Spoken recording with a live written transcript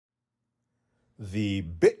The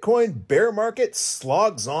Bitcoin bear market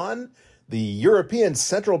slogs on. The European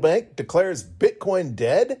Central Bank declares Bitcoin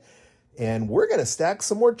dead. And we're going to stack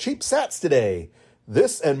some more cheap sats today.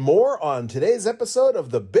 This and more on today's episode of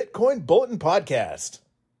the Bitcoin Bulletin Podcast.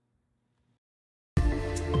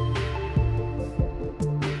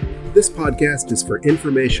 This podcast is for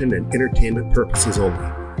information and entertainment purposes only.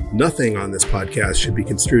 Nothing on this podcast should be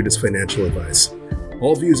construed as financial advice.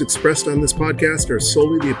 All views expressed on this podcast are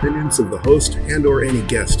solely the opinions of the host and or any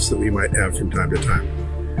guests that we might have from time to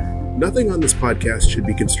time. Nothing on this podcast should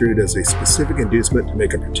be construed as a specific inducement to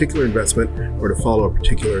make a particular investment or to follow a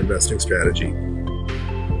particular investing strategy.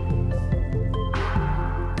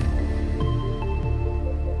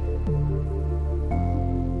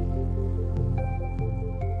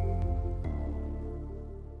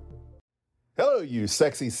 Hello, you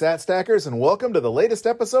sexy sat stackers, and welcome to the latest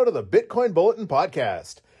episode of the Bitcoin Bulletin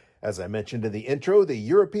Podcast. As I mentioned in the intro, the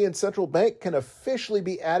European Central Bank can officially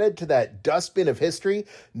be added to that dustbin of history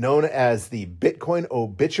known as the Bitcoin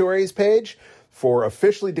Obituaries page for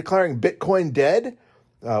officially declaring Bitcoin dead.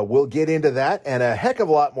 We'll get into that and a heck of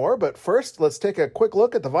a lot more, but first, let's take a quick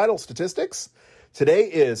look at the vital statistics. Today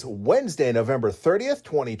is Wednesday, November 30th,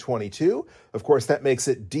 2022. Of course, that makes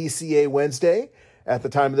it DCA Wednesday. At the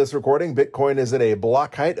time of this recording, Bitcoin is at a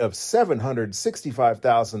block height of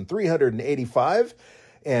 765,385,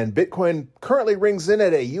 and Bitcoin currently rings in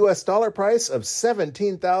at a US dollar price of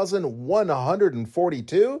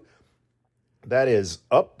 17,142. That is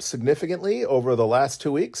up significantly over the last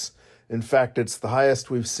 2 weeks. In fact, it's the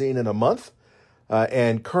highest we've seen in a month.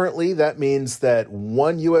 And currently, that means that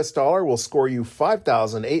 $1 US will score you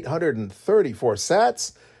 5,834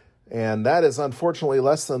 sats. And that is unfortunately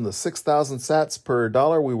less than the 6,000 sats per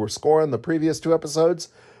dollar we were scoring the previous two episodes,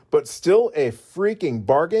 but still a freaking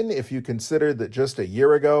bargain if you consider that just a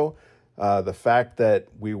year ago, the fact that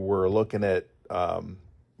we were looking at, $50,000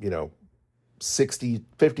 to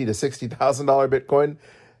 $60,000 Bitcoin,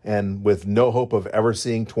 and with no hope of ever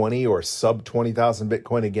seeing 20 or sub 20,000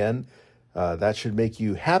 Bitcoin again, that should make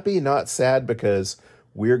you happy, not sad, because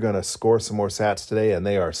we're going to score some more sats today, and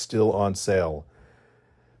they are still on sale.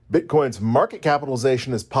 Bitcoin's market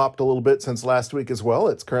capitalization has popped a little bit since last week as well.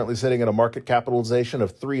 It's currently sitting at a market capitalization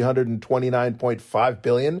of $329.5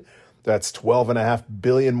 billion. That's $12.5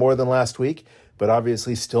 billion more than last week, but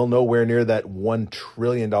obviously still nowhere near that $1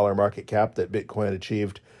 trillion market cap that Bitcoin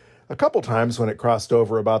achieved a couple times when it crossed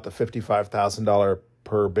over about the $55,000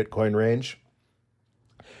 per Bitcoin range.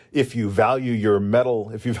 If you value your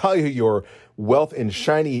wealth in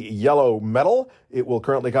shiny yellow metal, it will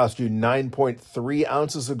currently cost you 9.3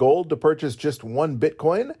 ounces of gold to purchase just one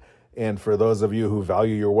Bitcoin. And for those of you who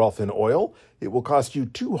value your wealth in oil, it will cost you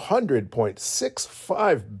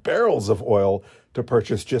 200.65 barrels of oil to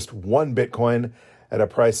purchase just one Bitcoin at a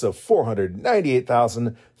price of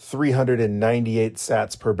 498,398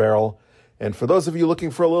 sats per barrel. And for those of you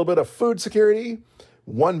looking for a little bit of food security,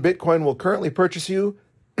 one Bitcoin will currently purchase you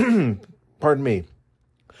One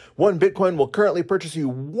Bitcoin will currently purchase you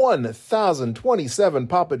 1,027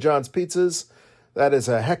 Papa John's pizzas. That is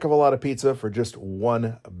a heck of a lot of pizza for just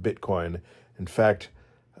one Bitcoin. In fact,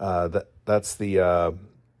 that's the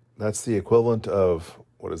equivalent of,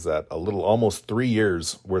 what is that? Almost 3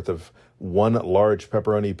 years worth of one large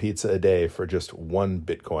pepperoni pizza a day for just one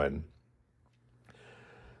Bitcoin.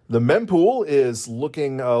 The mempool is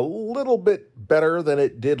looking a little bit better than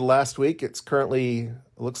it did last week. It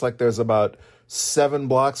looks like there's about 7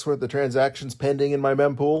 blocks worth of transactions pending in my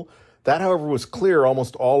mempool. That, however, was clear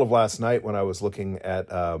almost all of last night when I was looking at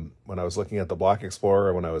the Block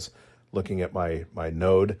Explorer, when I was looking at my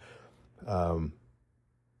node.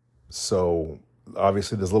 So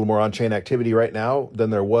obviously there's a little more on-chain activity right now than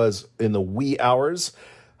there was in the wee hours.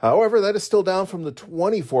 However, that is still down from the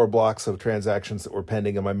 24 blocks of transactions that were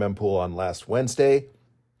pending in my mempool on last Wednesday.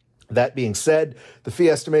 That being said, the fee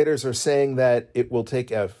estimators are saying that it will take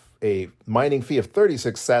a mining fee of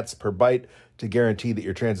 36 sats per byte to guarantee that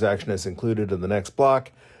your transaction is included in the next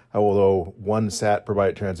block, although 1 sat per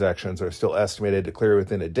byte transactions are still estimated to clear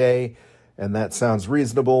within a day. And that sounds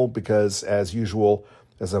reasonable because, as usual,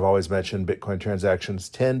 as I've always mentioned, Bitcoin transactions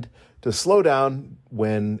tend to slow down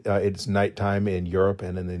when it's nighttime in Europe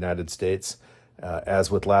and in the United States, as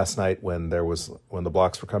with last night when the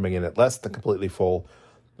blocks were coming in at less than completely full.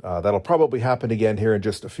 That'll probably happen again here in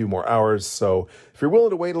just a few more hours. So if you're willing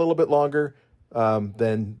to wait a little bit longer,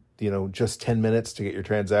 then just 10 minutes to get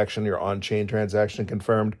your on-chain transaction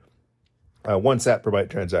confirmed. 1 sat per byte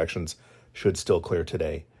transactions should still clear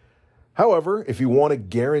today. However, if you want to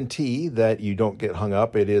guarantee that you don't get hung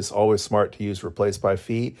up, it is always smart to use replace by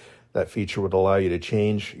fee. That feature would allow you to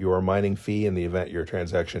change your mining fee in the event your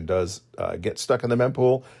transaction does get stuck in the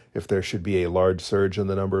mempool, if there should be a large surge in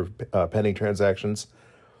the number of pending transactions.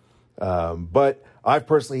 But I've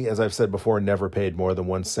personally, as I've said before, never paid more than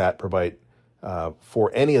 1 sat per byte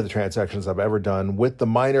for any of the transactions I've ever done, with the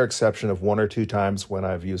minor exception of 1 or 2 times when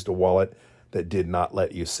I've used a wallet that did not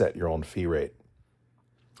let you set your own fee rate.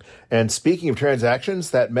 And speaking of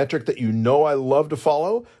transactions, that metric that you know I love to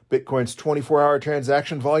follow, Bitcoin's 24-hour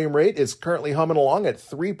transaction volume rate, is currently humming along at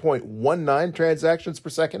 3.19 transactions per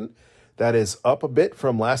second. That is up a bit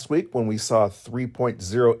from last week when we saw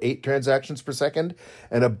 3.08 transactions per second,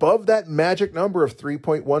 and above that magic number of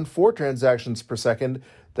 3.14 transactions per second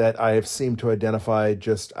that I have seemed to identify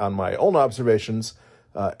just on my own observations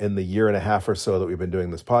in the year and a half or so that we've been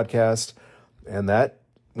doing this podcast. And that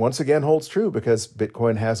once again holds true because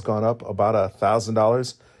Bitcoin has gone up about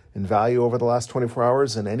 $1,000 in value over the last 24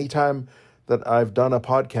 hours. And anytime that I've done a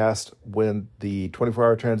podcast when the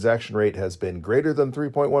 24-hour transaction rate has been greater than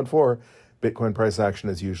 3.14, Bitcoin price action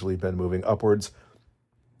has usually been moving upwards.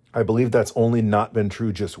 I believe that's only not been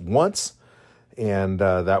true just once, and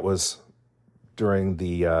that was during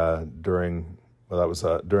the during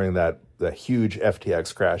that huge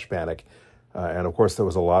FTX crash panic. And of course, there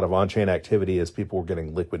was a lot of on-chain activity as people were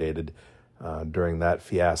getting liquidated during that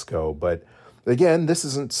fiasco. But again, this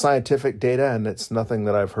isn't scientific data, and it's nothing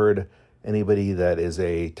that I've heard anybody that is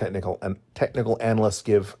a technical analyst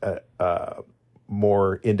give a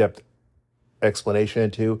more in-depth explanation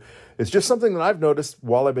into. It's just something that I've noticed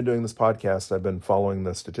while I've been doing this podcast. I've been following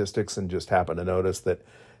the statistics and just happened to notice that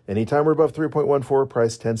anytime we're above 3.14,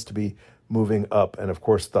 price tends to be moving up. And of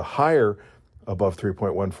course, the higher above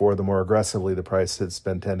 3.14, the more aggressively the price has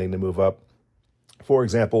been tending to move up. For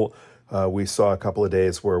example, we saw a couple of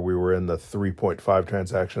days where we were in the 3.5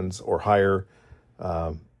 transactions or higher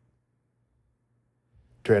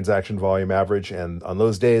transaction volume average. And on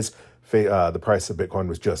those days, the price of Bitcoin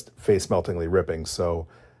was just face-meltingly ripping. So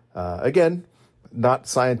again, not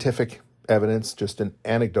scientific evidence, just an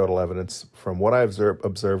anecdotal evidence from what I've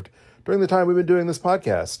observed during the time we've been doing this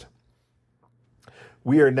podcast.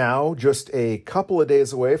 We are now just a couple of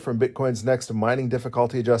days away from Bitcoin's next mining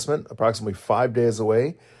difficulty adjustment, approximately 5 days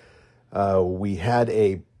away. We had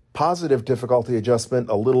a positive difficulty adjustment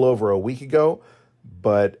a little over a week ago,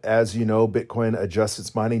 but as you know, Bitcoin adjusts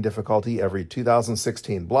its mining difficulty every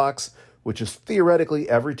 2016 blocks, which is theoretically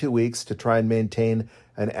every 2 weeks to try and maintain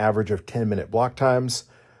an average of 10-minute block times.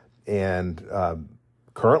 And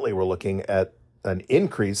currently we're looking at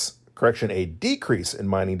a decrease in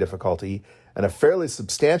mining difficulty, and a fairly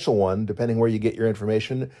substantial one, depending where you get your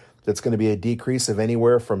information. That's going to be a decrease of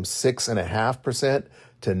anywhere from 6.5%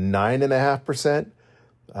 to 9.5%.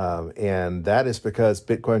 And that is because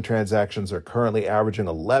Bitcoin transactions are currently averaging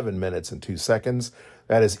 11 minutes and 2 seconds.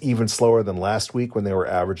 That is even slower than last week when they were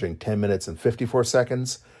averaging 10 minutes and 54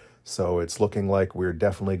 seconds. So it's looking like we're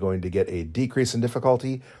definitely going to get a decrease in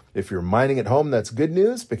difficulty. If you're mining at home, that's good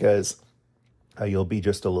news because you'll be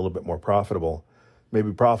just a little bit more profitable.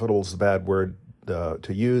 Maybe profitable is a bad word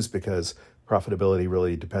to use because profitability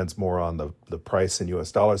really depends more on the price in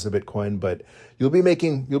US dollars of Bitcoin, but you'll be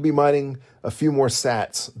mining a few more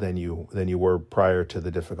sats than you were prior to the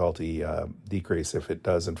difficulty decrease, if it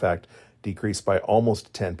does in fact decrease by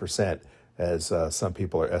almost 10%, as some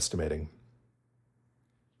people are estimating.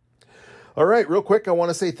 All right, real quick, I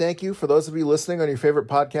want to say thank you for those of you listening on your favorite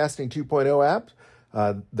Podcasting 2.0 app.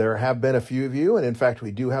 There have been a few of you, and in fact,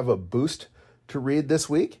 we do have a boost to read this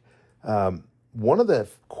week. One of the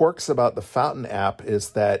quirks about the Fountain app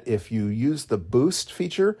is that if you use the boost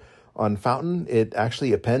feature on Fountain, it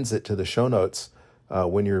actually appends it to the show notes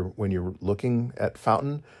when you're looking at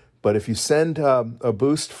Fountain. But if you send a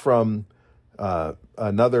boost from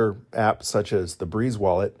another app such as the Breeze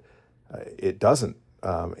wallet, it doesn't,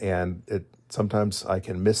 and sometimes I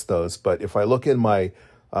can miss those. But if I look in my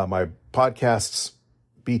podcast's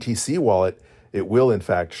BTC wallet, it will in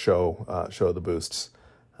fact show the boosts.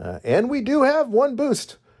 And we do have one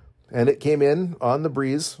boost, and it came in on the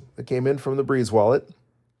Breeze. It came in from the Breeze wallet,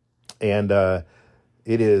 and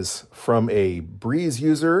it is from a Breeze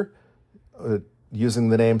user using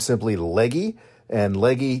the name simply Leggy, and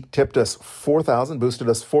Leggy boosted us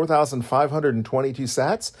 4,522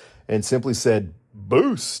 sats, and simply said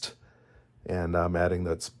boost. And I'm adding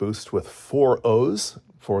that's boost with 4 O's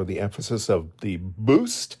for the emphasis of the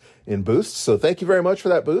boost in boost. So thank you very much for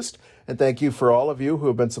that boost. And thank you for all of you who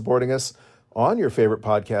have been supporting us on your favorite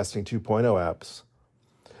Podcasting 2.0 apps.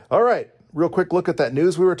 All right, real quick look at that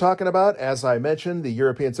news we were talking about. As I mentioned, the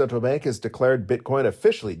European Central Bank has declared Bitcoin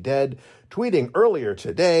officially dead, tweeting earlier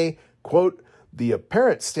today, quote, The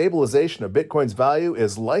apparent stabilization of Bitcoin's value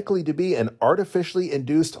is likely to be an artificially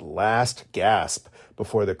induced last gasp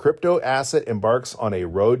before the crypto asset embarks on a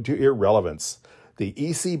road to irrelevance. The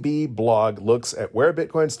ECB blog looks at where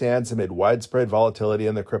Bitcoin stands amid widespread volatility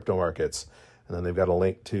in the crypto markets. And then they've got a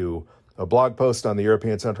link to a blog post on the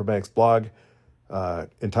European Central Bank's blog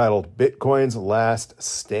entitled Bitcoin's Last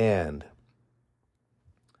Stand.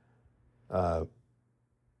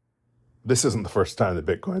 This isn't the first time that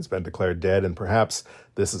Bitcoin's been declared dead, and perhaps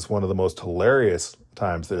this is one of the most hilarious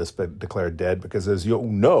times that it's been declared dead, because as you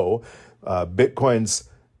know, Bitcoin's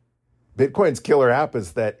killer app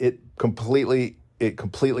is that it completely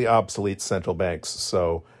obsoletes central banks.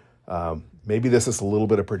 So maybe this is a little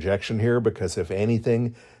bit of projection here, because if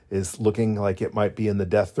anything is looking like it might be in the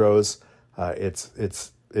death throes,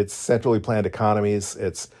 it's centrally planned economies,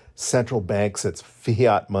 it's central banks, it's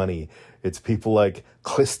fiat money. It's people like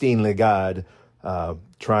Christine Lagarde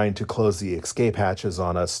trying to close the escape hatches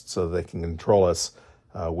on us so they can control us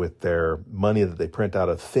with their money that they print out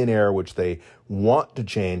of thin air, which they want to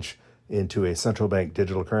change into a central bank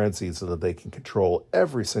digital currency so that they can control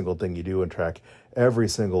every single thing you do and track every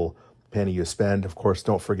single penny you spend. Of course,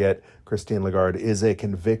 don't forget, Christine Lagarde is a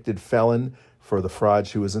convicted felon for the fraud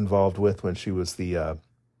she was involved with when she was the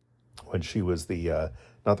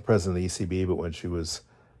not the president of the ECB, but when she was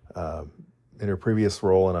in her previous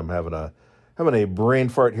role, and I'm having a brain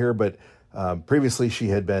fart here, but previously she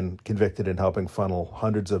had been convicted in helping funnel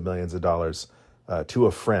hundreds of millions of dollars to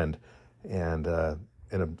a friend, and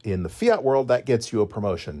in the fiat world, that gets you a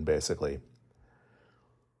promotion, basically.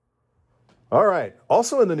 All right.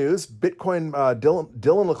 Also in the news, Bitcoin.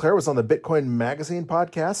 Dylan LeClaire was on the Bitcoin Magazine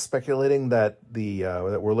podcast, speculating that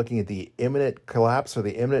that we're looking at the imminent collapse or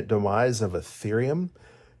the imminent demise of Ethereum.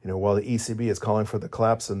 While the ECB is calling for the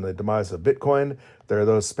collapse and the demise of Bitcoin, there are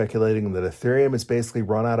those speculating that Ethereum is basically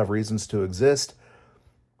run out of reasons to exist.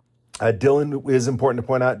 Dylan, is important to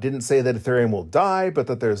point out, didn't say that Ethereum will die, but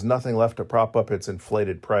that there's nothing left to prop up its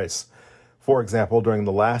inflated price. For example, during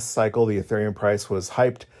the last cycle, the Ethereum price was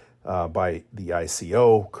hyped by the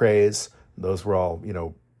ICO craze. Those were all,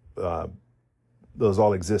 those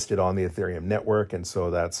all existed on the Ethereum network, and so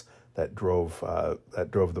that drove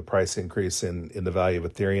the price increase in the value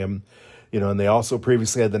of Ethereum. And they also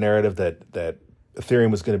previously had the narrative that Ethereum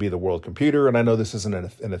was going to be the world computer. And I know this isn't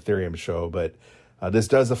an Ethereum show, but this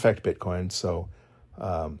does affect Bitcoin, so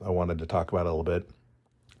I wanted to talk about it a little bit.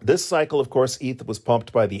 This cycle, of course, ETH was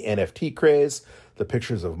pumped by the NFT craze, the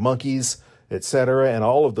pictures of monkeys, etc., and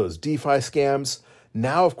all of those DeFi scams.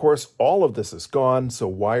 Now, of course, all of this is gone, so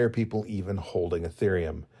why are people even holding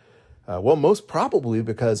Ethereum? Well, most probably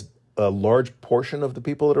because a large portion of the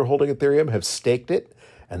people that are holding Ethereum have staked it,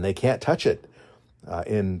 and they can't touch it.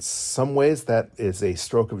 In some ways, that is a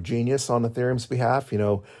stroke of genius on Ethereum's behalf.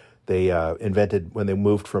 They invented, when they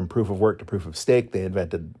moved from proof of work to proof of stake, they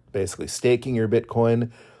invented basically staking your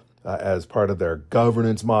Bitcoin as part of their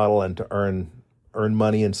governance model and to earn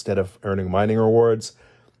money instead of earning mining rewards.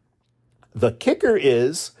 The kicker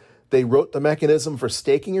is they wrote the mechanism for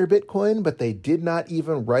staking your Bitcoin, but they did not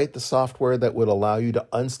even write the software that would allow you to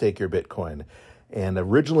unstake your Bitcoin. And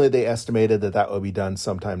originally they estimated that would be done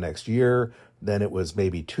sometime next year. Then it was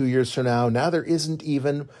maybe 2 years from now. Now there isn't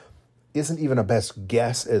even a best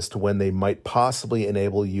guess as to when they might possibly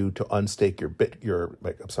enable you to unstake your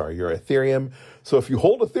Ethereum. So if you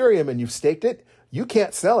hold Ethereum and you've staked it, you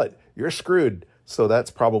can't sell it. You're screwed. So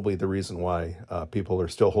that's probably the reason why people are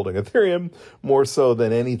still holding Ethereum more so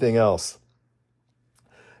than anything else.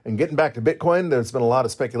 And getting back to Bitcoin, there's been a lot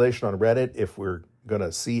of speculation on Reddit if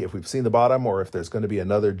we've seen the bottom, or if there's going to be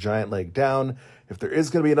another giant leg down. If there is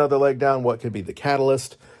going to be another leg down, what could be the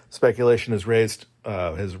catalyst? Speculation has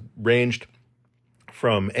ranged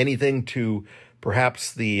from anything to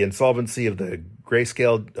perhaps the insolvency of the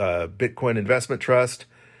Grayscale Bitcoin Investment Trust,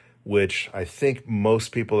 which I think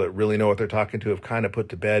most people that really know what they're talking to have kind of put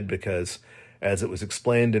to bed, because as it was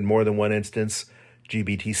explained in more than one instance,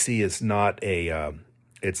 GBTC is not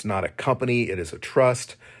it's not a company, it is a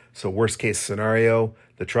trust. So worst case scenario,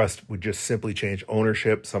 the trust would just simply change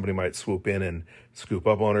ownership. Somebody might swoop in and scoop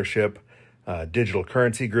up ownership. Digital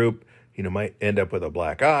Currency Group, might end up with a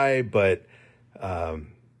black eye, but the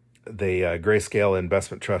Grayscale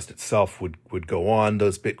Investment Trust itself would go on.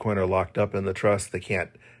 Those Bitcoin are locked up in the trust. They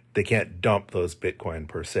can't dump those Bitcoin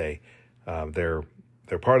per se. They're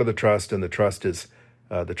part of the trust, and the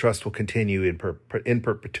trust will continue in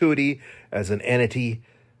perpetuity as an entity,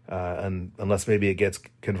 unless maybe it gets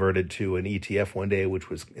converted to an ETF one day, which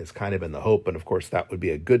is kind of in the hope. And of course, that would be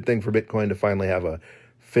a good thing for Bitcoin to finally have a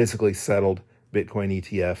physically settled Bitcoin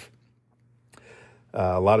ETF.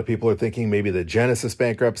 A lot of people are thinking maybe the Genesis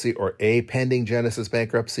bankruptcy or a pending Genesis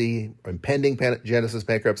bankruptcy, impending Genesis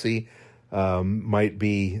bankruptcy might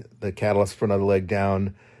be the catalyst for another leg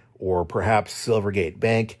down, or perhaps Silvergate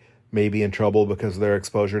Bank may be in trouble because of their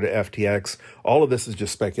exposure to FTX. All of this is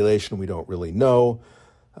just speculation. We don't really know.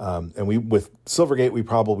 And with Silvergate, we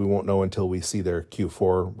probably won't know until we see their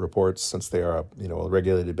Q4 reports, since they are a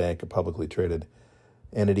regulated bank, a publicly traded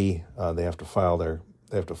entity. They have to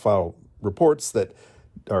file reports that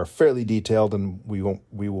are fairly detailed, and we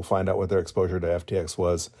will find out what their exposure to FTX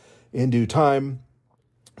was in due time.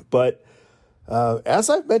 But as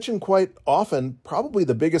I've mentioned quite often, probably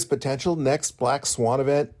the biggest potential next black swan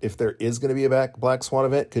event, if there is going to be a black swan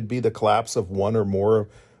event, could be the collapse of one or more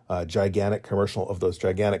gigantic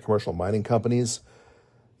commercial mining companies.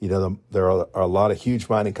 There are a lot of huge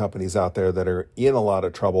mining companies out there that are in a lot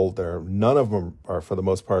of trouble. None of them are, for the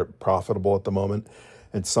most part, profitable at the moment.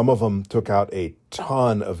 And some of them took out a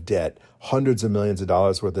ton of debt, hundreds of millions of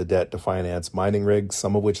dollars worth of debt to finance mining rigs,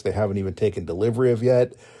 some of which they haven't even taken delivery of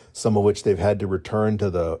yet, some of which they've had to return to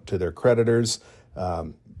their creditors.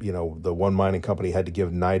 The one mining company had to give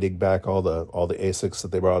NYDIG back all the ASICs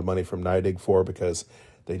that they borrowed money from NYDIG for, because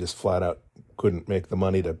they just flat out couldn't make the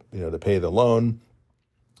money to pay the loan.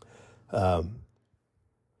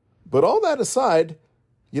 But all that aside,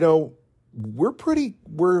 we're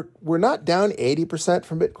not down 80%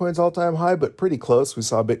 from Bitcoin's all-time high, but pretty close. We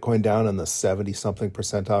saw Bitcoin down in the 70-something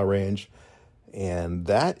percentile range, and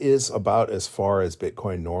that is about as far as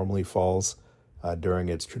Bitcoin normally falls during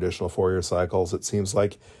its traditional 4-year cycles. It seems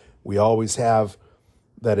like we always have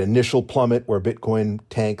that initial plummet where Bitcoin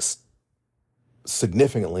tanks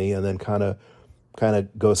significantly and then kind of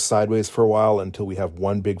goes sideways for a while until we have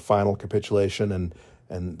one big final capitulation,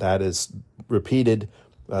 and that is repeated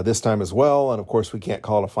this time as well. And of course, we can't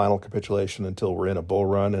call it a final capitulation until we're in a bull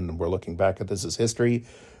run and we're looking back at this as history.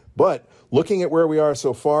 But looking at where we are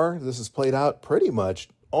so far, this has played out pretty much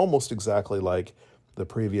almost exactly like the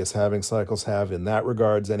previous halving cycles have, in that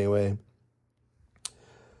regards anyway.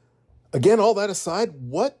 Again, all that aside,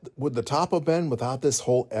 what would the top have been without this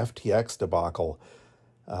whole FTX debacle?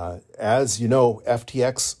 As you know,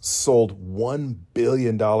 FTX sold $1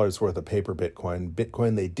 billion worth of paper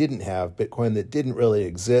Bitcoin they didn't have, Bitcoin that didn't really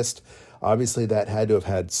exist. Obviously, that had to have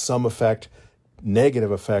had some effect,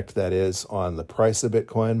 negative effect, that is, on the price of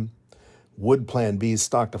Bitcoin. Would Plan B's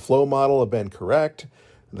stock-to-flow model have been correct?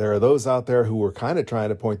 There are those out there who were kind of trying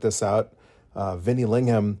to point this out. Vinny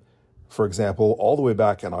Lingham, for example, all the way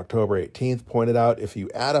back on October 18th, pointed out if you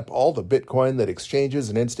add up all the Bitcoin that exchanges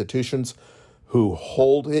and institutions who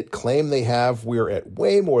hold it claim they have, we're at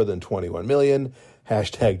way more than 21 million.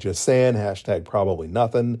 Hashtag just saying, hashtag probably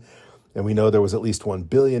nothing. And we know there was at least $1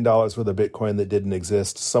 billion worth of Bitcoin that didn't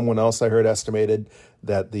exist. Someone else I heard estimated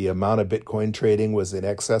that the amount of Bitcoin trading was in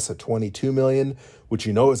excess of 22 million, which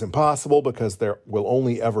is impossible because there will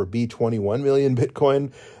only ever be 21 million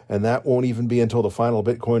Bitcoin. And that won't even be until the final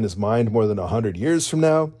Bitcoin is mined more than 100 years from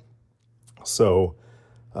now. So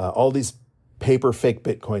all these paper fake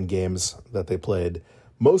Bitcoin games that they played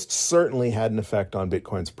most certainly had an effect on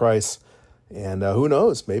Bitcoin's price. And who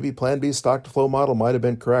knows, maybe Plan B's stock-to-flow model might have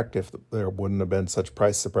been correct if there wouldn't have been such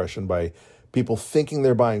price suppression by people thinking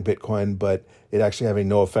they're buying Bitcoin, but it actually having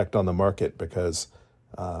no effect on the market because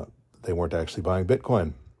they weren't actually buying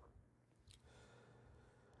Bitcoin.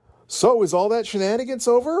 So is all that shenanigans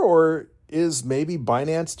over, or is maybe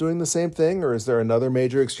Binance doing the same thing, or is there another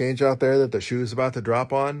major exchange out there that the shoe's about to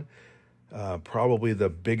drop on? Probably the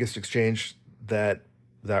biggest exchange that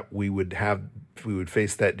we would have, if we would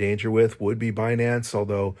face that danger with, would be Binance,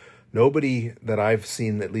 although nobody that I've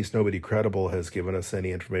seen, at least nobody credible, has given us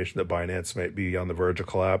any information that Binance might be on the verge of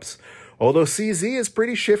collapse. Although CZ is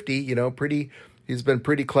pretty shifty, he's been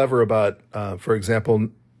pretty clever about, for example,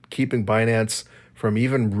 keeping Binance from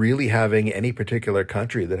even really having any particular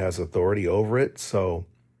country that has authority over it. So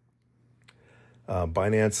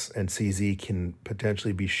Binance and CZ can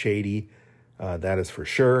potentially be shady, that is for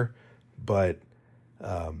sure. But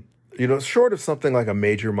short of something like a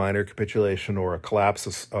major minor capitulation or a collapse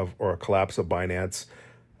of Binance,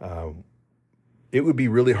 it would be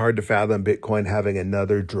really hard to fathom Bitcoin having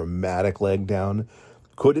another dramatic leg down.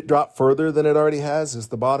 Could it drop further than it already has? Is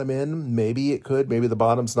the bottom in? Maybe it could. Maybe the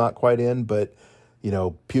bottom's not quite in, but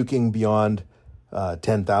puking beyond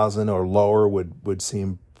 10,000 or lower would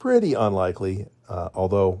seem pretty unlikely.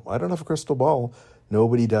 Although I don't have a crystal ball.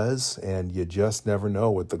 Nobody does, and you just never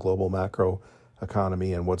know with the global macro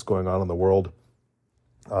economy and what's going on in the world.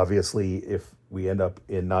 Obviously, if we end up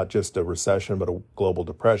in not just a recession, but a global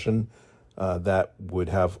depression, that would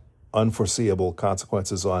have unforeseeable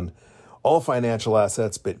consequences on all financial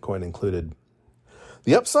assets, Bitcoin included.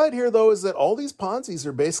 The upside here, though, is that all these Ponzi's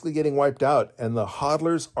are basically getting wiped out, and the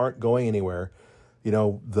hodlers aren't going anywhere. You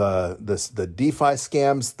know, the DeFi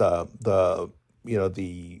scams, the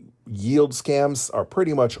yield scams are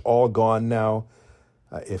pretty much all gone now.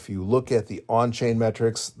 If you look at the on-chain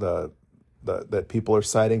metrics, that people are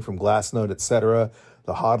citing from Glassnode, etc.,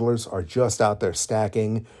 the hodlers are just out there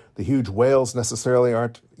stacking. The huge whales necessarily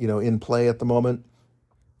aren't, in play at the moment,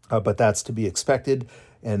 but that's to be expected.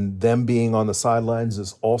 And them being on the sidelines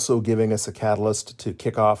is also giving us a catalyst to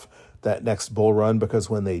kick off that next bull run, because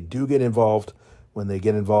when they do get involved, when they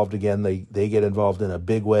get involved again, they get involved in a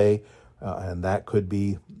big way, and that could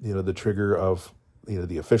be, the trigger of,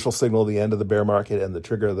 the official signal of the end of the bear market and the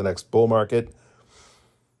trigger of the next bull market.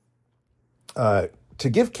 To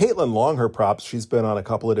give Caitlin Long her props, she's been on a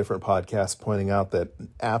couple of different podcasts pointing out that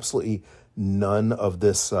absolutely none of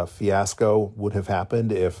this fiasco would have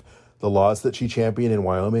happened if the laws that she championed in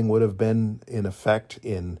Wyoming would have been in effect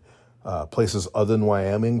in places other than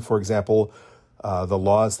Wyoming. For example, the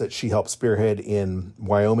laws that she helped spearhead in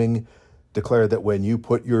Wyoming declare that when you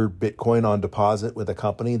put your Bitcoin on deposit with a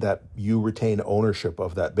company, that you retain ownership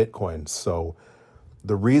of that Bitcoin. So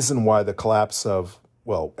the reason why the collapse of,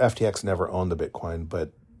 FTX never owned the Bitcoin,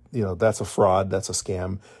 but that's a fraud, that's a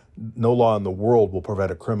scam. No law in the world will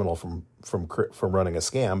prevent a criminal from running a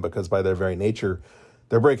scam, because by their very nature,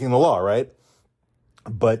 they're breaking the law, right?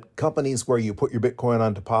 But companies where you put your Bitcoin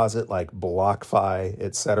on deposit, like BlockFi,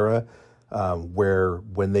 etc., where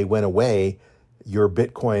when they went away, your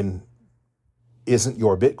Bitcoin isn't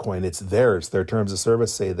your Bitcoin, it's theirs. Their terms of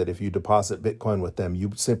service say that if you deposit Bitcoin with them,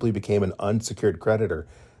 you simply became an unsecured creditor,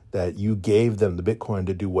 that you gave them the Bitcoin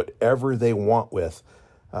to do whatever they want with.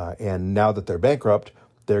 And now that they're bankrupt,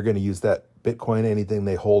 they're going to use that Bitcoin, anything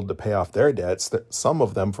they hold, to pay off their debts. Some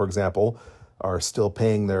of them, for example, are still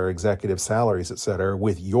paying their executive salaries, et cetera,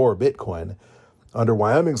 with your Bitcoin. Under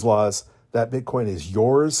Wyoming's laws, that Bitcoin is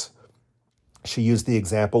yours. She used the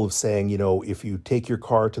example of saying, if you take your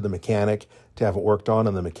car to the mechanic to have it worked on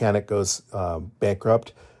and the mechanic goes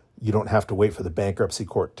bankrupt, you don't have to wait for the bankruptcy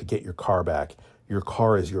court to get your car back. Your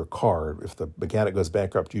car is your car. If the mechanic goes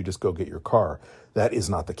bankrupt, you just go get your car. That is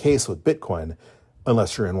not the case with Bitcoin,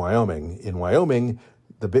 unless you're in Wyoming. In Wyoming,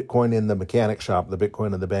 the Bitcoin in the mechanic shop, the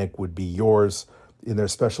Bitcoin in the bank would be yours in their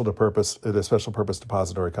special purpose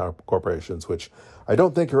depository corporations, which I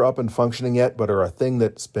don't think are up and functioning yet, but are a thing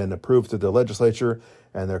that's been approved through the legislature,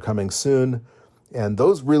 and they're coming soon. And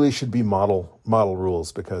those really should be model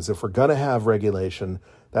rules, because if we're going to have regulation,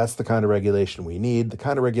 that's the kind of regulation we need, the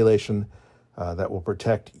kind of regulation that will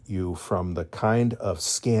protect you from the kind of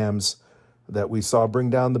scams that we saw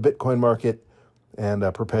bring down the Bitcoin market and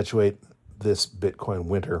perpetuate this Bitcoin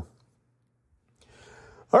winter.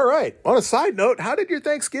 All right. On a side note, how did your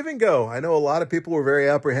Thanksgiving go? I know a lot of people were very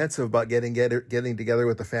apprehensive about getting together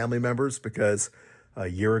with the family members, because a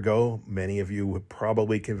year ago, many of you would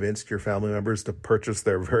probably convinced your family members to purchase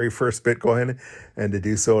their very first Bitcoin and to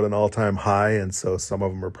do so at an all-time high. And so some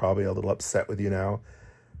of them are probably a little upset with you now.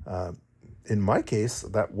 In my case,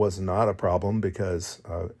 that was not a problem, because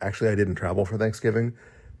actually I didn't travel for Thanksgiving,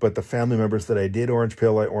 but the family members that I did orange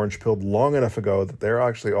pill, I orange pilled long enough ago that they're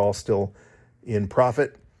actually all still in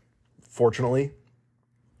profit, fortunately.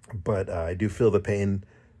 But I do feel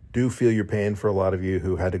your pain for a lot of you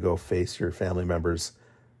who had to go face your family members.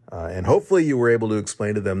 And hopefully you were able to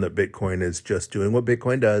explain to them that Bitcoin is just doing what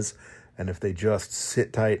Bitcoin does. And if they just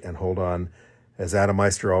sit tight and hold on, as Adam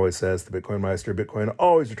Meister always says, the Bitcoin Meister, Bitcoin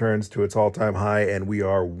always returns to its all-time high, and we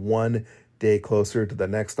are one day closer to the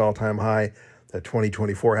next all-time high. That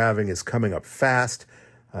 2024 halving is coming up fast.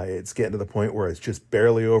 It's getting to the point where it's just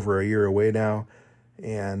barely over a year away now.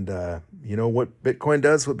 And you know what Bitcoin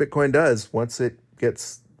does? What Bitcoin does, once it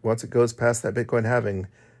goes past that Bitcoin halving,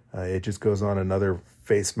 it just goes on another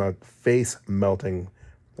face-melting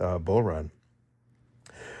bull run.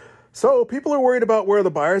 So people are worried about where the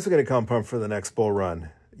buyers are going to come from for the next bull run.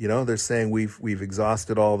 They're saying we've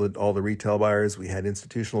exhausted all the retail buyers. We had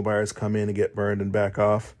institutional buyers come in and get burned and back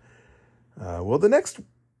off. The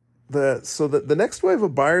next wave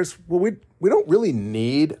of buyers, we don't really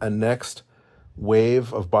need a next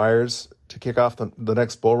wave of buyers to kick off the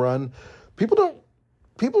next bull run. People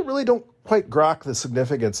really don't quite grok the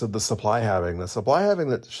significance of the supply halving. The supply halving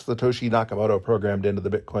that Satoshi Nakamoto programmed into the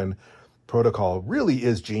Bitcoin protocol really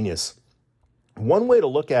is genius. One way to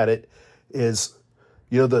look at it is,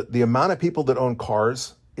 the amount of people that own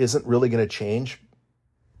cars isn't really going to change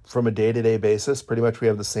from a day-to-day basis. Pretty much we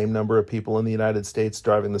have the same number of people in the United States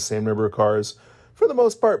driving the same number of cars, for the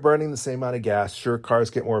most part burning the same amount of gas. Sure, cars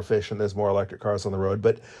get more efficient, there's more electric cars on the road,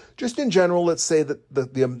 but just in general, let's say that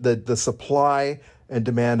the supply and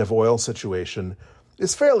demand of oil situation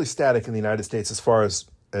is fairly static in the United States as far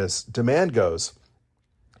as demand goes.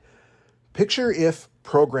 Picture if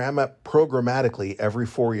programmatically every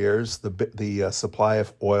 4 years the supply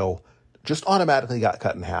of oil just automatically got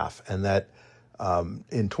cut in half, and that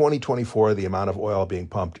in 2024 the amount of oil being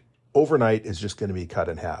pumped overnight is just going to be cut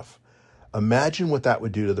in half. Imagine what that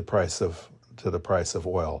would do to the price of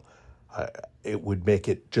oil. It would make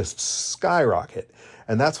it just skyrocket,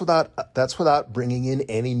 and that's without bringing in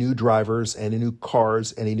any new drivers, any new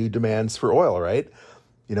cars, any new demands for oil. Right?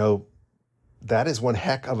 That is one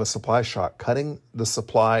heck of a supply shock, cutting the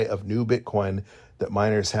supply of new Bitcoin that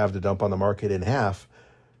miners have to dump on the market in half.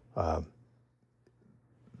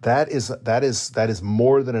 That is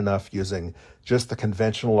more than enough using just the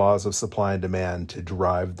conventional laws of supply and demand to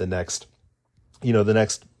drive the next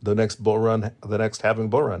bull run, the next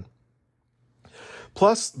halving bull run.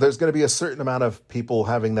 Plus, there's going to be a certain amount of people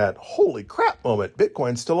having that holy crap moment.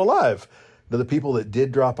 Bitcoin's still alive. The people that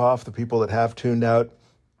did drop off, the people that have tuned out,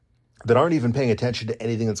 that aren't even paying attention to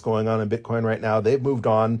anything that's going on in Bitcoin right now. They've moved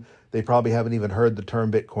on. They probably haven't even heard the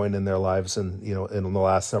term Bitcoin in their lives in the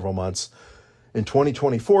last several months. In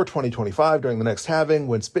 2024, 2025, during the next halving,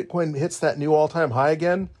 once Bitcoin hits that new all-time high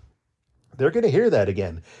again, they're going to hear that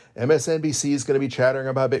again. MSNBC is going to be chattering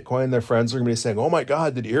about Bitcoin. Their friends are going to be saying, oh my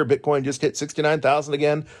God, did you hear Bitcoin just hit 69,000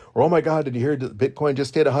 again? Or, oh my God, did you hear Bitcoin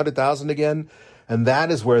just hit 100,000 again? And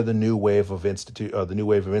that is where the new wave of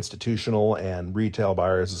institutional and retail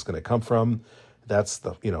buyers is going to come from. That's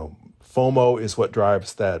FOMO is what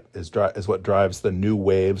drives what drives the new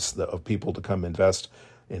waves of people to come invest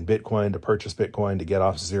in Bitcoin, to purchase Bitcoin, to get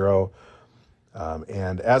off zero.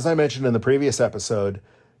 And as I mentioned in the previous episode,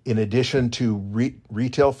 in addition to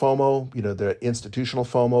retail FOMO, the institutional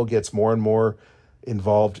FOMO gets more and more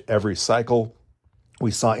involved every cycle.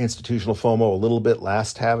 We saw institutional FOMO a little bit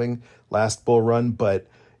last bull run, but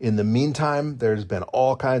in the meantime, there's been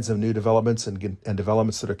all kinds of new developments and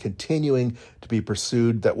developments that are continuing to be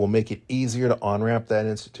pursued that will make it easier to on-ramp that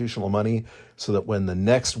institutional money, so that when the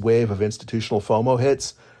next wave of institutional FOMO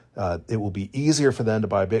hits, it will be easier for them to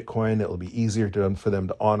buy Bitcoin. It will be easier for them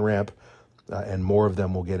to on-ramp, and more of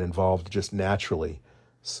them will get involved just naturally.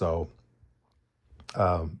 So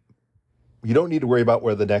you don't need to worry about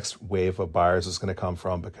where the next wave of buyers is going to come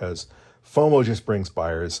from, because FOMO just brings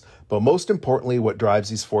buyers. But most importantly, what drives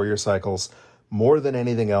these 4-year cycles more than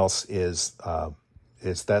anything else is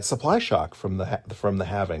that supply shock from the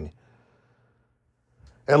halving.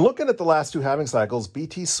 And looking at the last two halving cycles,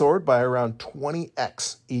 BT soared by around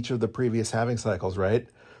 20x each of the previous halving cycles, right?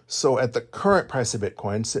 So at the current price of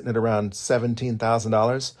Bitcoin, sitting at around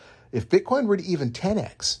 $17,000, if Bitcoin were to even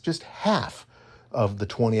 10x, just half of the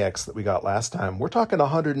 20x that we got last time, we're talking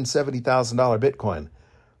 $170,000 Bitcoin.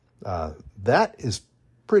 That is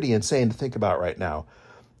pretty insane to think about right now.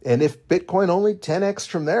 And if Bitcoin only 10x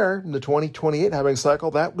from there in the 2028 halving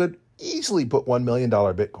cycle, that would easily put $1 million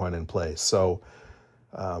Bitcoin in place. So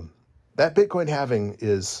that Bitcoin halving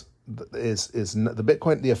is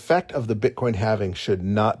the effect of the Bitcoin halving should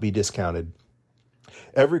not be discounted.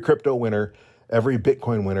 Every crypto winter, every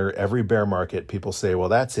Bitcoin winter, every bear market, people say, well,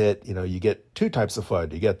 that's it. You get two types of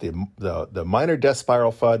FUD. You get the miner death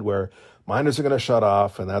spiral FUD, where miners are going to shut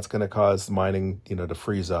off, and that's going to cause mining, to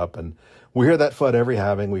freeze up. And we hear that FUD every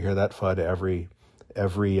halving. We hear that FUD every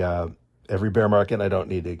bear market. And I don't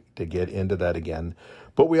need to get into that again.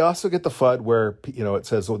 But we also get the FUD where, it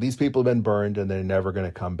says, well, these people have been burned and they're never going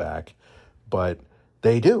to come back. But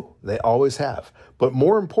they do. They always have. But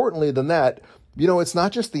more importantly than that, it's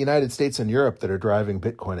not just the United States and Europe that are driving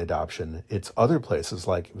Bitcoin adoption. It's other places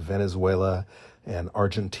like Venezuela and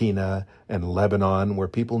Argentina and Lebanon, where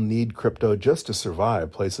people need crypto just to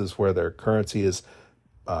survive, places where their currency is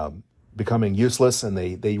becoming useless, and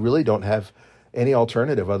they really don't have any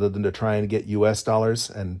alternative other than to try and get US dollars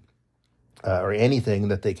and or anything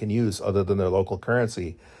that they can use other than their local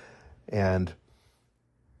currency. And,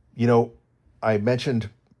 I mentioned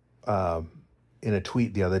in a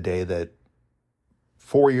tweet the other day that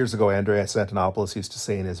 4 years ago, Andreas Antonopoulos used to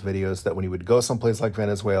say in his videos that when he would go someplace like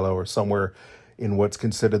Venezuela or somewhere in what's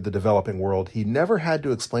considered the developing world, he never had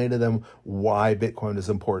to explain to them why Bitcoin is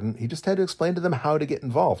important. He just had to explain to them how to get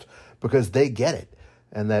involved, because they get it.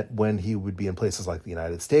 And that when he would be in places like the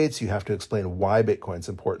United States, you have to explain why Bitcoin's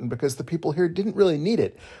important, because the people here didn't really need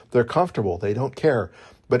it. They're comfortable. They don't care.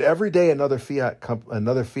 But every day another fiat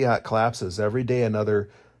collapses. Every day another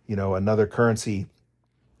currency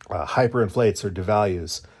hyperinflates or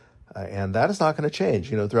devalues. And that is not going to change.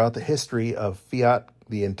 Throughout the history of fiat,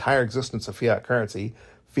 the entire existence of fiat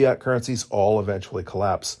currencies all eventually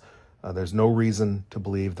collapse. There's no reason to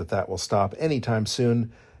believe that will stop anytime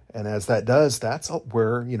soon. And as that does, that's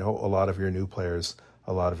where, a lot of your new players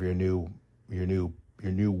a lot of your new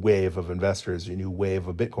wave of investors, your new wave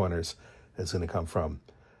of Bitcoiners is going to come from.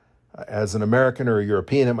 As an American or a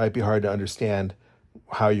European, it might be hard to understand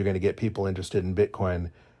how you're going to get people interested in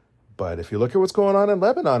Bitcoin. But if you look at what's going on in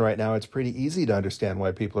Lebanon right now, it's pretty easy to understand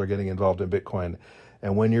why people are getting involved in Bitcoin.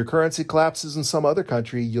 And when your currency collapses in some other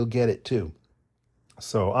country, you'll get it too.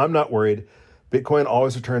 So I'm not worried. Bitcoin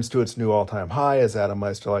always returns to its new all-time high. As Adam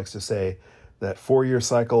Meister likes to say, that 4-year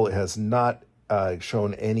cycle has not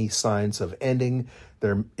shown any signs of ending.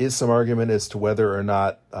 There is some argument as to whether or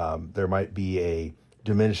not there might be a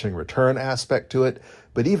diminishing return aspect to it.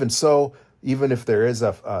 But even so, even if there is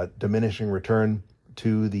a diminishing return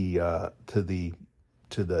to the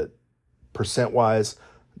percent-wise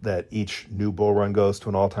that each new bull run goes to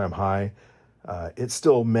an all-time high, it's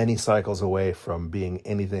still many cycles away from being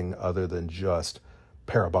anything other than just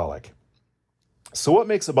parabolic. So what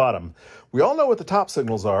makes a bottom? We all know what the top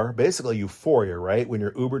signals are. Basically euphoria, right? When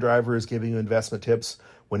your Uber driver is giving you investment tips,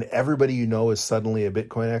 when everybody you know is suddenly a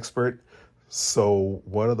Bitcoin expert. So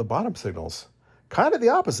what are the bottom signals? Kind of the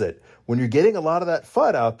opposite. When you're getting a lot of that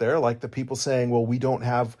FUD out there, like the people saying, well, we don't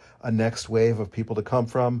have a next wave of people to come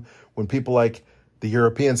from. When people like the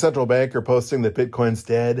European Central Bank are posting that Bitcoin's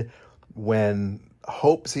dead, when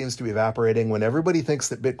hope seems to be evaporating, when everybody thinks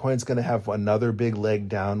that Bitcoin's going to have another big leg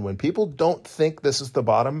down, when people don't think this is the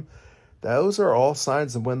bottom, those are all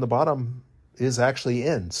signs of when the bottom is actually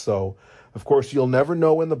in. So, of course, you'll never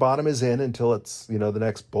know when the bottom is in until it's, the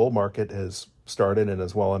next bull market has started and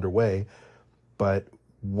is well underway. But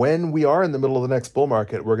when we are in the middle of the next bull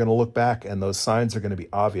market, we're going to look back and those signs are going to be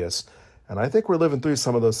obvious. And I think we're living through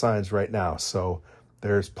some of those signs right now. So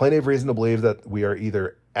there's plenty of reason to believe that we are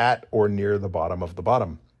either at or near the bottom of the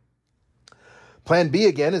bottom. Plan B,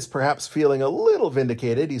 again, is perhaps feeling a little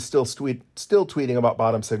vindicated. He's still tweeting about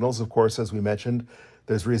bottom signals. Of course, as we mentioned,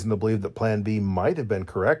 there's reason to believe that Plan B might have been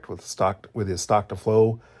correct with his stock to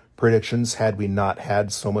flow predictions had we not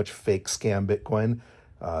had so much fake scam Bitcoin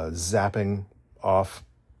zapping off,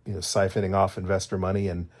 siphoning off investor money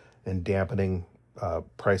and dampening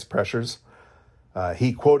price pressures.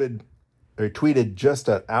 He tweeted just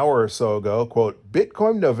an hour or so ago, quote,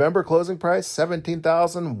 Bitcoin November closing price,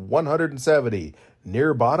 17,170.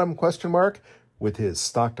 Near bottom, ? With his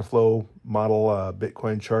stock to flow model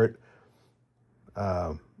Bitcoin chart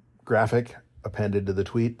graphic appended to the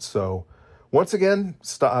tweet. So once again,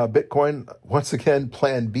 Bitcoin,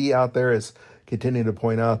 Plan B out there is continuing to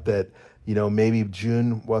point out that, maybe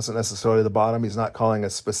June wasn't necessarily the bottom. He's not calling a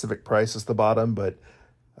specific price as the bottom, but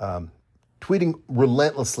tweeting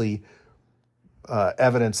relentlessly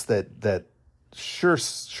evidence that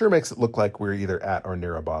sure makes it look like we're either at or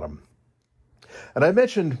near a bottom. And I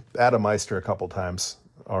mentioned Adam Meister a couple times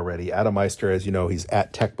already. Adam Meister, as you know, he's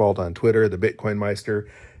at TechBalt on Twitter, the Bitcoin Meister.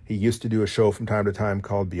 He used to do a show from time to time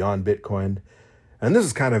called Beyond Bitcoin. And this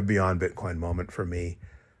is kind of a Beyond Bitcoin moment for me.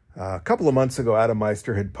 A couple of months ago, Adam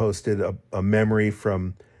Meister had posted a memory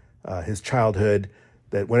from his childhood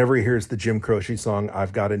that whenever he hears the Jim Croce song,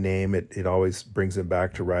 I've Got a Name, it always brings him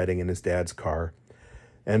back to riding in his dad's car.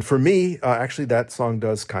 And for me, actually, that song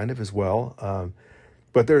does kind of as well.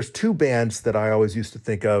 But there's two bands that I always used to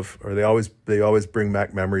think of, or they always bring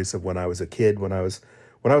back memories of when I was a kid. When I was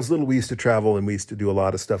little, we used to travel and we used to do a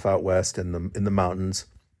lot of stuff out west in the mountains.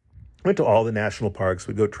 Went to all the national parks.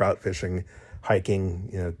 We'd go trout fishing,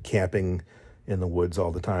 hiking, camping in the woods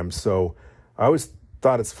all the time. So I always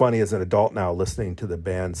thought it's funny as an adult now listening to the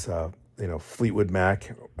bands, Fleetwood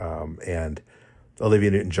Mac and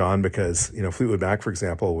Olivia Newton-John, because, Fleetwood Mac, for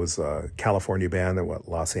example, was a California band in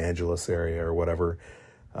Los Angeles area or whatever.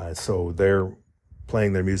 So they're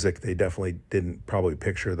playing their music. They definitely didn't probably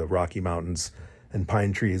picture the Rocky Mountains and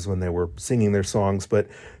pine trees when they were singing their songs. But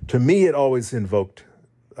to me, it always invoked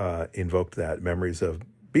that memories of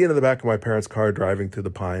being in the back of my parents' car, driving through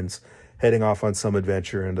the pines, heading off on some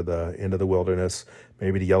adventure into the wilderness,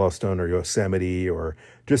 maybe to Yellowstone or Yosemite, or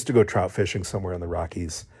just to go trout fishing somewhere in the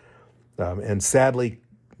Rockies. And sadly,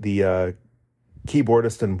 the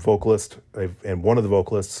keyboardist and vocalist, and one of the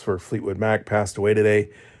vocalists for Fleetwood Mac passed away today,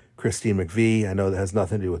 Christine McVie. I know that has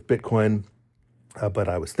nothing to do with Bitcoin, but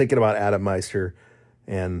I was thinking about Adam Meister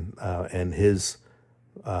and his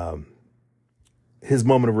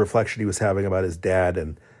moment of reflection he was having about his dad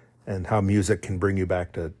and how music can bring you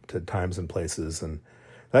back to times and places. And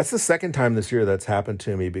that's the second time this year that's happened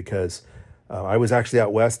to me, because I was actually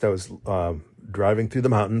out west. I was driving through the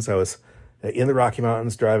mountains. I was in the Rocky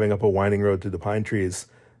Mountains driving up a winding road through the pine trees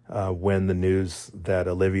when the news that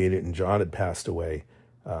Olivia Newton-John had passed away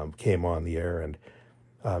came on the air. And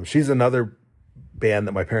she's another band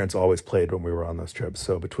that my parents always played when we were on those trips.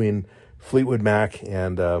 So between Fleetwood Mac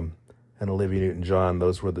and and Olivia Newton-John.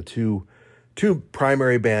 Those were the two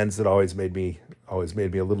primary bands that always made me a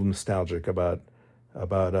little nostalgic about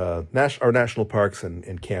our national parks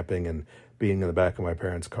and camping and being in the back of my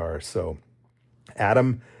parents' car. So,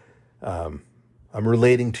 Adam, I'm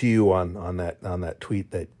relating to you on that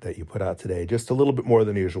tweet that you put out today, just a little bit more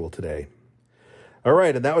than usual today. All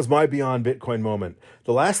right, and that was my Beyond Bitcoin moment.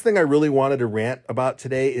 The last thing I really wanted to rant about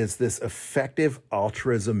today is this effective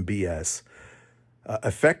altruism BS.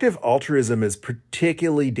 Effective altruism is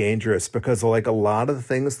particularly dangerous because, like a lot of the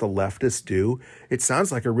things the leftists do, it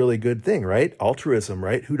sounds like a really good thing, right? Altruism,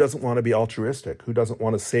 right? Who doesn't want to be altruistic? Who doesn't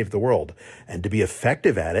want to save the world? And to be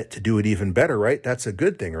effective at it, to do it even better, right? That's a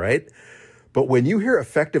good thing, right? But when you hear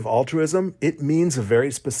effective altruism, it means a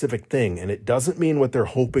very specific thing, and it doesn't mean what they're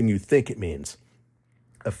hoping you think it means.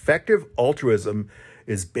 Effective altruism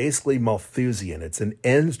is basically Malthusian. It's an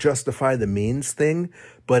ends justify the means thing,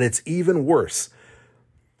 but it's even worse.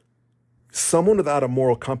 Someone without a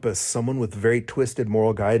moral compass, someone with very twisted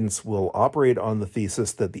moral guidance will operate on the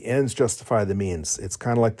thesis that the ends justify the means. It's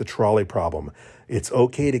kind of like the trolley problem. It's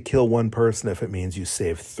okay to kill one person if it means you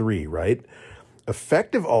save three, right?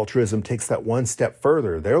 Effective altruism takes that one step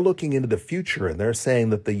further. They're looking into the future and they're saying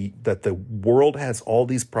that the world has all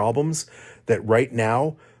these problems that right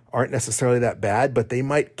now aren't necessarily that bad, but they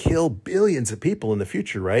might kill billions of people in the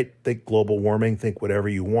future, right? Think global warming, think whatever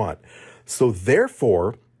you want. So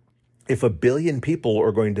therefore, if 1 billion people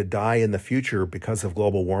are going to die in the future because of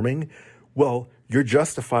global warming, well, you're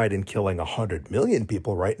justified in killing 100 million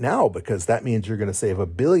people right now because that means you're going to save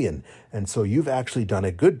 1 billion. And so you've actually done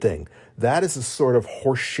a good thing. That is the sort of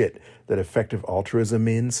horse shit that effective altruism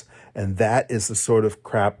means. And that is the sort of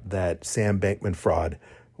crap that Sam Bankman-Fried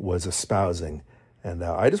was espousing. And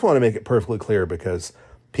I just want to make it perfectly clear because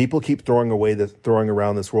people keep throwing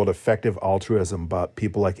around this word effective altruism about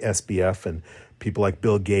people like SBF and people like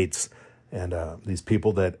Bill Gates and these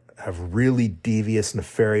people that have really devious,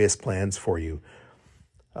 nefarious plans for you.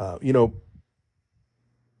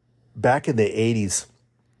 Back in the 80s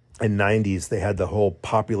and 90s, they had the whole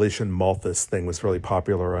Population Malthus thing was really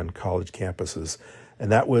popular on college campuses.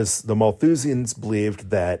 And that was, the Malthusians believed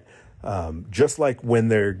that just like when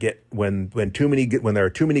there are too many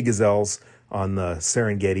gazelles on the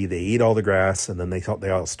Serengeti, they eat all the grass and then they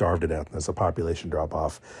all starve to death. There's a population drop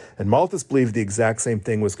off. And Malthus believed the exact same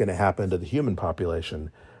thing was going to happen to the human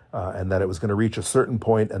population, and that it was going to reach a certain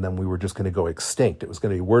point and then we were just going to go extinct. It was going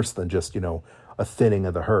to be worse than just, a thinning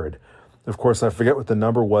of the herd. Of course, I forget what the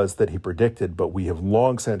number was that he predicted, but we have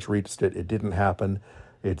long since reached it. It didn't happen.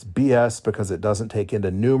 It's BS because it doesn't take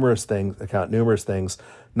into numerous things,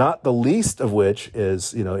 not the least of which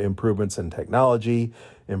is, improvements in technology,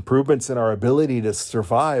 improvements in our ability to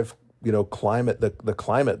survive, climate, the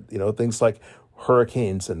climate, things like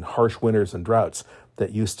hurricanes and harsh winters and droughts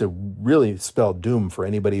that used to really spell doom for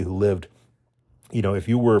anybody who lived. If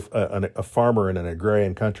you were a farmer in an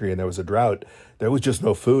agrarian country and there was a drought, there was just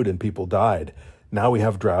no food and people died. Now we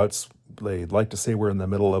have droughts. They'd like to say we're in the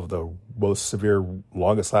middle of the most severe,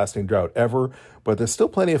 longest lasting drought ever, but there's still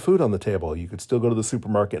plenty of food on the table. You could still go to the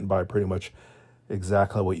supermarket and buy pretty much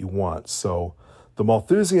exactly what you want. So the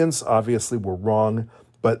Malthusians obviously were wrong,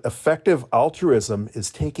 but effective altruism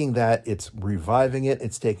is taking that, it's reviving it,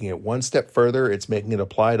 it's taking it one step further, it's making it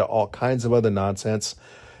apply to all kinds of other nonsense.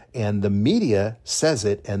 And the media says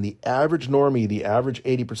it, and the average normie, the average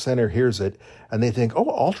 80%er hears it, and they think, oh,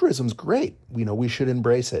 altruism's great. We should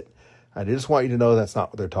embrace it. I just want you to know that's not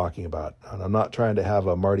what they're talking about. And I'm not trying to have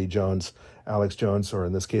a Marty Jones, Alex Jones, or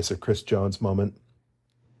in this case, a Chris Jones moment.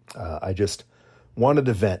 I just wanted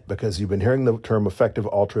to vent because you've been hearing the term effective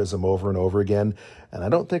altruism over and over again. And I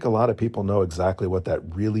don't think a lot of people know exactly what that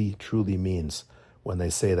really, truly means when they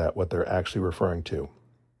say that, what they're actually referring to.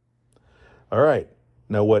 All right.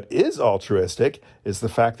 Now, what is altruistic is the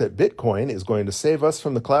fact that Bitcoin is going to save us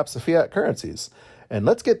from the collapse of fiat currencies. And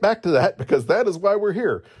let's get back to that because that is why we're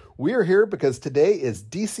here. We are here because today is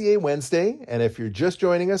DCA Wednesday. And if you're just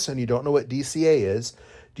joining us and you don't know what DCA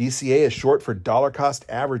is short for dollar cost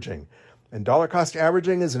averaging. And dollar cost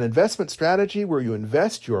averaging is an investment strategy where you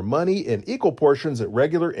invest your money in equal portions at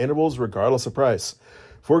regular intervals regardless of price.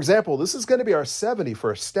 For example, this is going to be our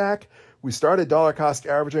 71st stack. We started dollar cost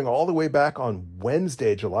averaging all the way back on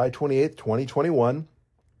Wednesday, July 28th, 2021.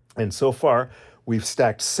 And so far, we've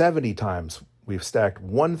stacked 70 times. We've stacked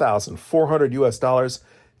 $1,400 US,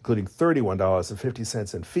 including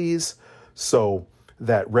 $31.50 in fees. So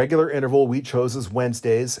that regular interval we chose is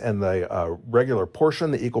Wednesdays, and the regular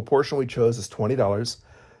portion, the equal portion we chose is $20.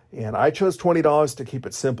 And I chose $20 to keep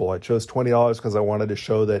it simple. I chose $20 because I wanted to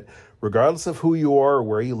show that regardless of who you are or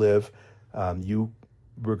where you live, you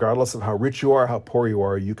regardless of how rich you are, how poor you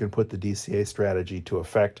are, you can put the DCA strategy to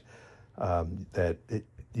effect.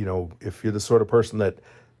 If you're the sort of person that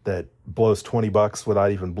blows $20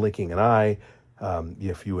 without even blinking an eye,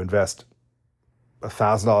 if you invest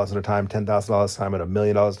 $1,000 at a time, $10,000 at a time, and $1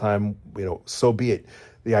 million at a time, so be it.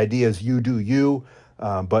 The idea is you do you.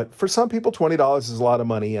 But for some people, $20 is a lot of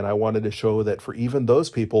money, and I wanted to show that for even those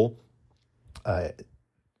people,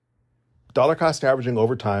 dollar cost averaging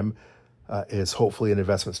over time is hopefully an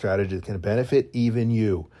investment strategy that can benefit even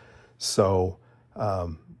you. So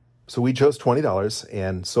we chose $20,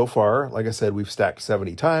 and so far, like I said, we've stacked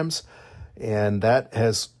 70 times, and that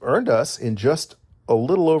has earned us in just a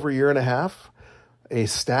little over a year and a half a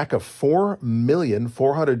stack of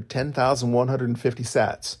 4,410,150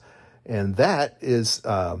 sats. And that is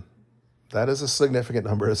a significant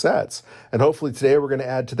number of sats. And hopefully today we're going to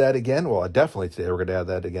add to that again. Well, definitely today we're going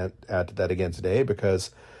to add to that again today,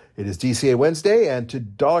 because it is DCA Wednesday, and to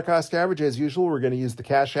dollar cost average, as usual, we're going to use the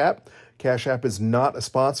Cash App. Cash App is not a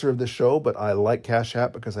sponsor of this show, but I like Cash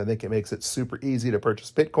App because I think it makes it super easy to purchase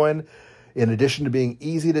Bitcoin. In addition to being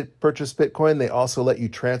easy to purchase Bitcoin, they also let you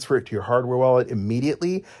transfer it to your hardware wallet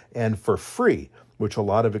immediately and for free, which a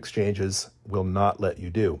lot of exchanges will not let you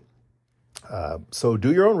do. So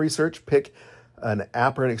do your own research, pick an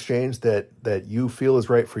app or an exchange that you feel is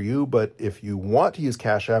right for you. But if you want to use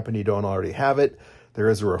Cash App and you don't already have it, there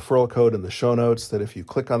is a referral code in the show notes that if you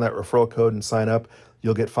click on that referral code and sign up,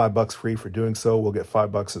 you'll get $5 free for doing so. We'll get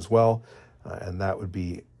 $5 as well. And that would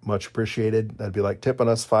be much appreciated. That'd be like tipping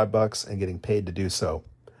us $5 and getting paid to do so.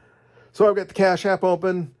 So I've got the Cash App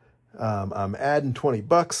open. I'm adding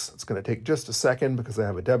 $20. It's going to take just a second because I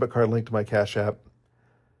have a debit card linked to my Cash App.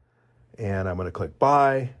 And I'm going to click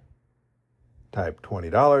buy, type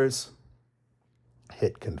 $20,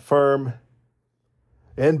 hit confirm,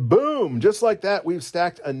 and boom, just like that, we've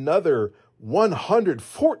stacked another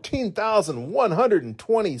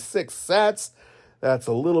 114,126 sats. That's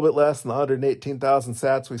a little bit less than the 118,000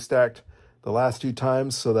 sats we stacked the last two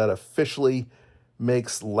times, so that officially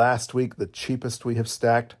makes last week the cheapest we have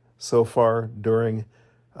stacked so far during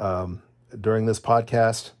this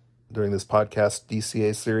podcast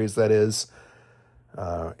DCA series, that is.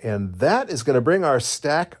 And that is going to bring our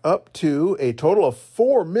stack up to a total of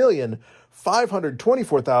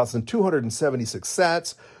 4,524,276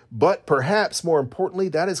 sats. But perhaps more importantly,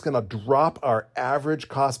 that is going to drop our average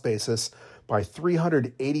cost basis by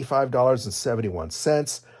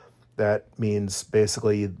 $385.71. That means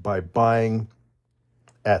basically by buying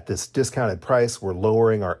at this discounted price, we're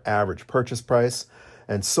lowering our average purchase price.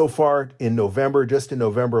 And so far in November, just in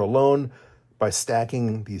November alone, by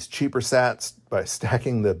stacking these cheaper sats, by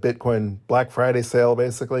stacking the Bitcoin Black Friday sale,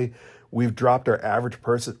 basically, we've dropped our average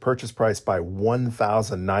purchase price by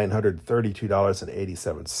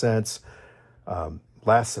 $1,932.87.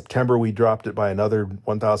 Last September, we dropped it by another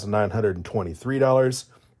 $1,923.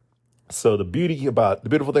 So the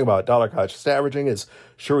beautiful thing about dollar cost averaging is,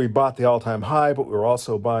 sure, we bought the all-time high, but we're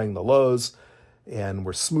also buying the lows, and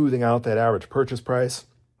we're smoothing out that average purchase price.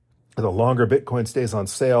 The longer Bitcoin stays on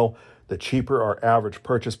sale, the cheaper our average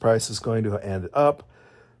purchase price is going to end up.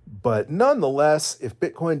 But nonetheless, if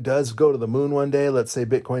Bitcoin does go to the moon one day, let's say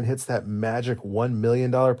Bitcoin hits that magic $1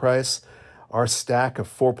 million price, our stack of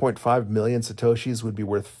 4.5 million Satoshis would be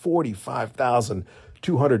worth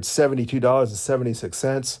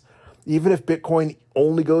 $45,272.76. Even if Bitcoin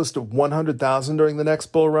only goes to 100,000 during the next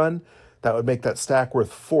bull run, that would make that stack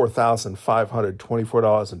worth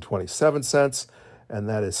 $4,524.27. And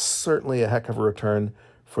that is certainly a heck of a return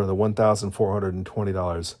for the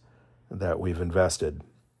 $1,420 that we've invested.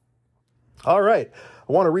 All right.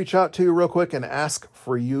 I want to reach out to you real quick and ask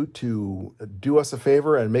for you to do us a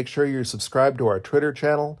favor and make sure you're subscribed to our Twitter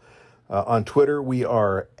channel. On Twitter, we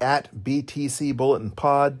are at BTC Bulletin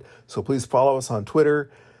Pod. So please follow us on Twitter.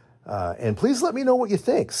 And please let me know what you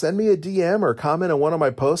think. Send me a DM or comment on one of my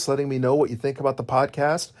posts letting me know what you think about the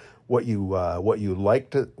podcast, what you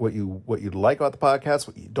like about the podcast,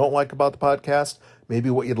 what you don't like about the podcast, maybe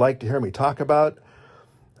what you'd like to hear me talk about.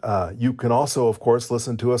 You can also, of course,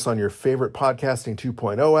 listen to us on your favorite Podcasting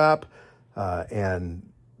 2.0 app. And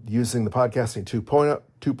using the Podcasting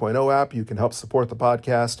 2.0 app, you can help support the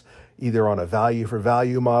podcast either on a value for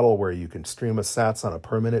value model where you can stream us sats on a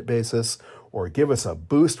per minute basis, or give us a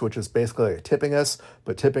boost, which is basically like tipping us.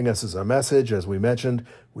 But tipping us is a message. As we mentioned,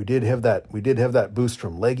 we did have that boost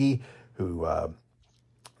from Leggy, who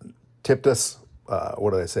tipped us,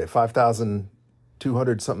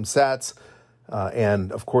 5,200 something sats.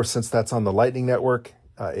 And of course, since that's on the Lightning Network,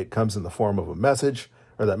 it comes in the form of a message,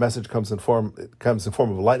 or that message comes in form of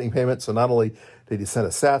a Lightning payment. So not only did he send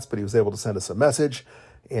us sats, but he was able to send us a message.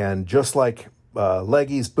 And just like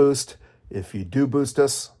leggies boost. If you do boost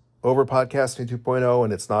us over Podcasting 2.0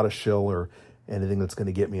 and it's not a shill or anything that's going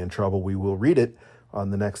to get me in trouble, we will read it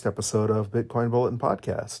on the next episode of Bitcoin Bulletin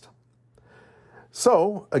Podcast.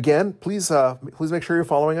 So again, please make sure you're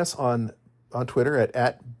following us on Twitter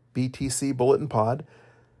at BTC Bulletin Pod.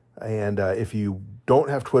 And if you don't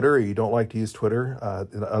have Twitter or you don't like to use Twitter,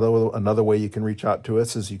 another way you can reach out to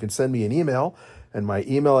us is you can send me an email. And my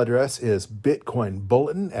email address is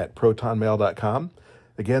bitcoinbulletin@protonmail.com.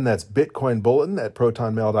 Again, that's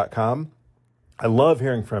bitcoinbulletin@protonmail.com. I love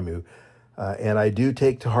hearing from you. And I do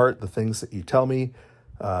take to heart the things that you tell me.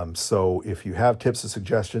 So if you have tips and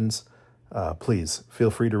suggestions, please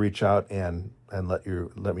feel free to reach out and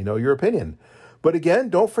let me know your opinion. But again,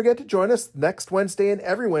 don't forget to join us next Wednesday and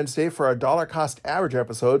every Wednesday for our dollar cost average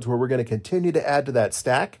episodes, where we're going to continue to add to that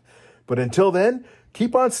stack. But until then,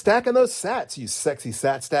 keep on stacking those sats, you sexy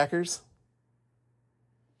sat stackers.